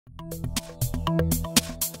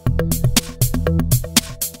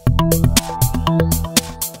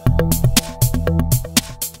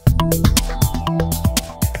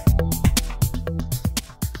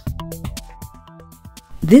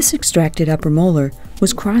This extracted upper molar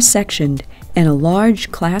was cross-sectioned and a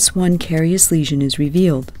large Class 1 carious lesion is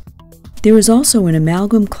revealed. There is also an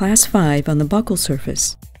amalgam Class 5 on the buccal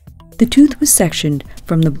surface. The tooth was sectioned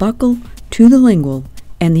from the buccal to the lingual,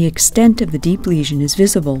 and the extent of the deep lesion is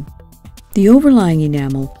visible. The overlying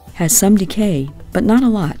enamel has some decay, but not a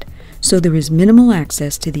lot, so there is minimal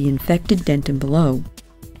access to the infected dentin below.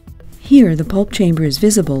 Here the pulp chamber is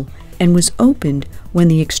visible and was opened when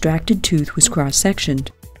the extracted tooth was cross-sectioned.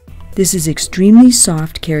 This is extremely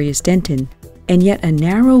soft carious dentin, and yet a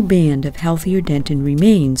narrow band of healthier dentin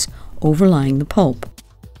remains overlying the pulp.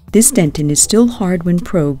 This dentin is still hard when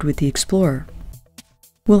probed with the Explorer.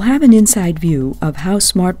 We'll have an inside view of how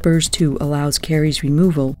Smartburs II allows caries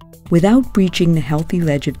removal without breaching the healthy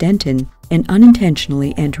ledge of dentin and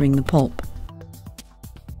unintentionally entering the pulp.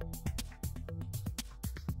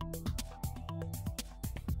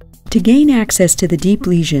 To gain access to the deep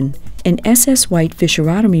lesion, an SS White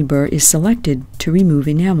fissurotomy burr is selected to remove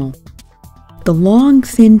enamel. The long,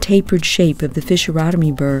 thin, tapered shape of the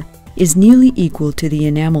fissurotomy burr is nearly equal to the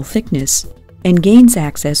enamel thickness and gains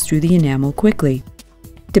access through the enamel quickly.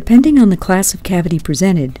 Depending on the class of cavity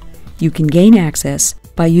presented, you can gain access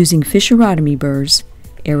by using fissurotomy burrs,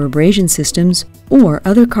 air abrasion systems, or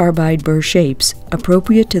other carbide burr shapes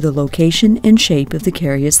appropriate to the location and shape of the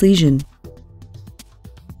carious lesion.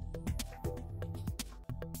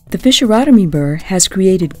 The fissurotomy burr has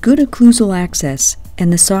created good occlusal access,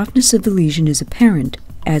 and the softness of the lesion is apparent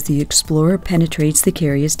as the Explorer penetrates the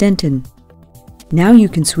carious dentin. Now you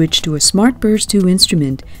can switch to a Smartburs II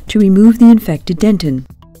instrument to remove the infected dentin.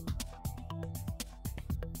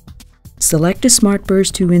 Select a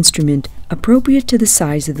Smartburs II instrument appropriate to the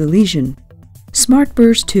size of the lesion.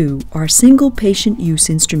 Smartburs II are single patient use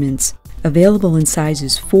instruments available in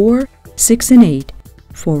sizes 4, 6, and 8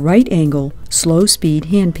 for right angle, slow speed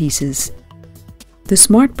handpieces. The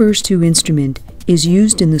Smartburs II instrument is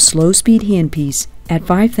used in the slow speed handpiece at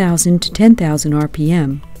 5,000 to 10,000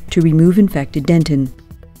 RPM to remove infected dentin.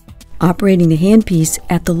 Operating the handpiece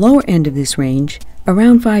at the lower end of this range,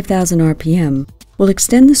 around 5,000 RPM, will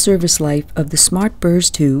extend the service life of the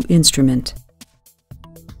Smartburs II instrument.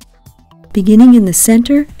 Beginning in the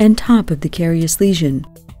center and top of the carious lesion,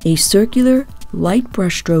 a circular, light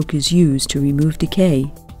brush stroke is used to remove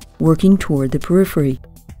decay, working toward the periphery.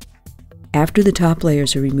 After the top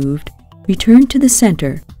layers are removed, return to the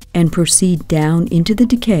center and proceed down into the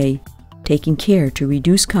decay, taking care to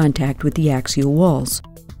reduce contact with the axial walls.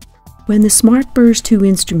 When the Smartburs II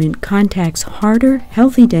instrument contacts harder,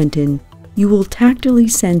 healthy dentin, you will tactily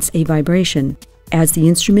sense a vibration as the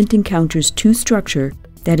instrument encounters tooth structure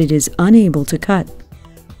that it is unable to cut.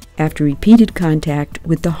 After repeated contact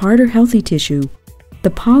with the harder, healthy tissue,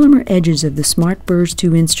 the polymer edges of the Smartburs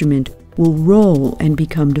II instrument will roll and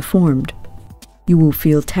become deformed. You will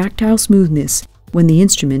feel tactile smoothness when the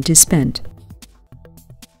instrument is spent.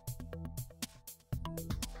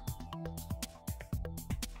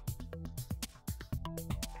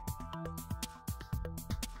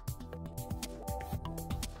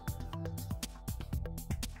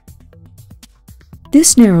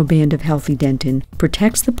 This narrow band of healthy dentin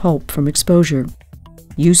protects the pulp from exposure.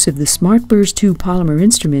 Use of the Smartburs II polymer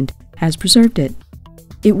instrument has preserved it.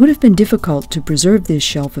 It would have been difficult to preserve this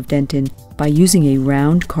shelf of dentin by using a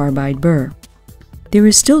round carbide burr. There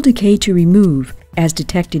is still decay to remove, as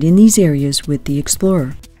detected in these areas with the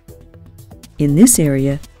Explorer. In this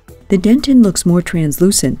area, the dentin looks more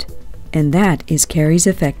translucent, and that is caries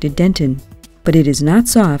affected dentin, but it is not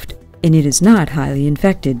soft and it is not highly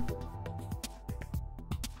infected.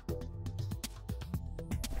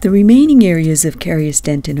 The remaining areas of carious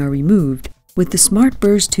dentin are removed with the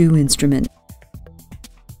Smartburs II instrument.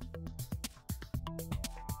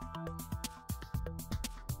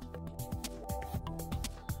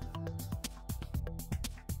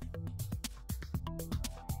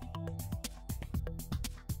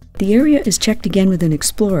 The area is checked again with an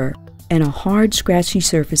Explorer, and a hard, scratchy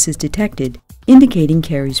surface is detected, indicating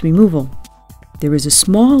caries removal. There is a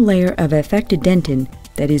small layer of affected dentin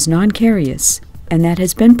that is non-carious, and that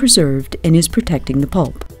has been preserved and is protecting the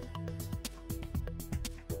pulp.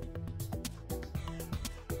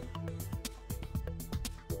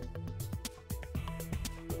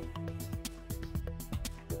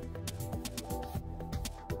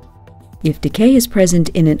 If decay is present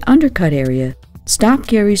in an undercut area, stop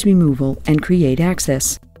caries removal and create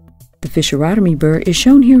access. The fissurotomy burr is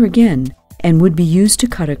shown here again and would be used to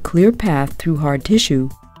cut a clear path through hard tissue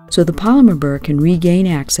so the polymer burr can regain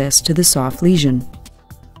access to the soft lesion.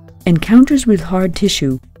 Encounters with hard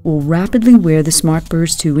tissue will rapidly wear the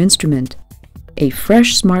Smartburs II instrument. A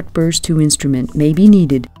fresh Smartburs II instrument may be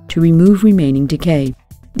needed to remove remaining decay.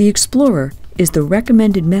 The Explorer is the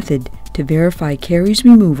recommended method to verify caries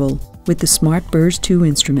removal with the Smartburs II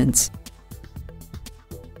instruments.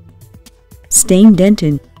 Stained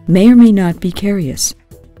dentin may or may not be carious.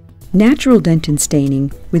 Natural dentin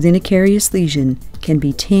staining within a carious lesion can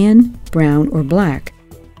be tan, brown, or black,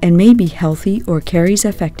 and may be healthy or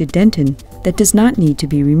caries-affected dentin that does not need to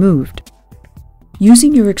be removed.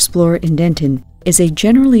 Using your Explorer in dentin is a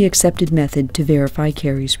generally accepted method to verify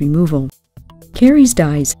caries removal. Caries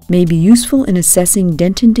dyes may be useful in assessing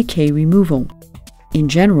dentin decay removal. In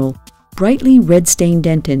general, brightly red-stained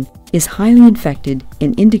dentin is highly infected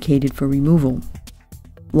and indicated for removal.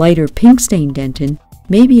 Lighter pink-stained dentin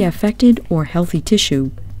may be affected or healthy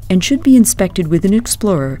tissue and should be inspected with an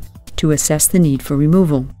Explorer to assess the need for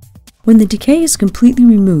removal. When the decay is completely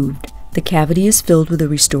removed, the cavity is filled with a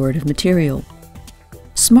restorative material.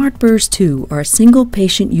 Smartburs II are single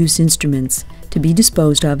patient use instruments to be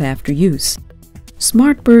disposed of after use.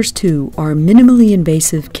 Smartburs II are minimally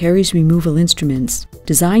invasive caries removal instruments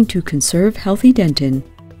designed to conserve healthy dentin,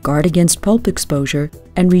 guard against pulp exposure,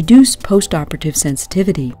 and reduce post-operative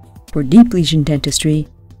sensitivity. For deep lesion dentistry,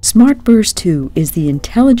 Smartburs II is the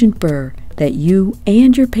intelligent burr that you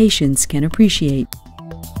and your patients can appreciate.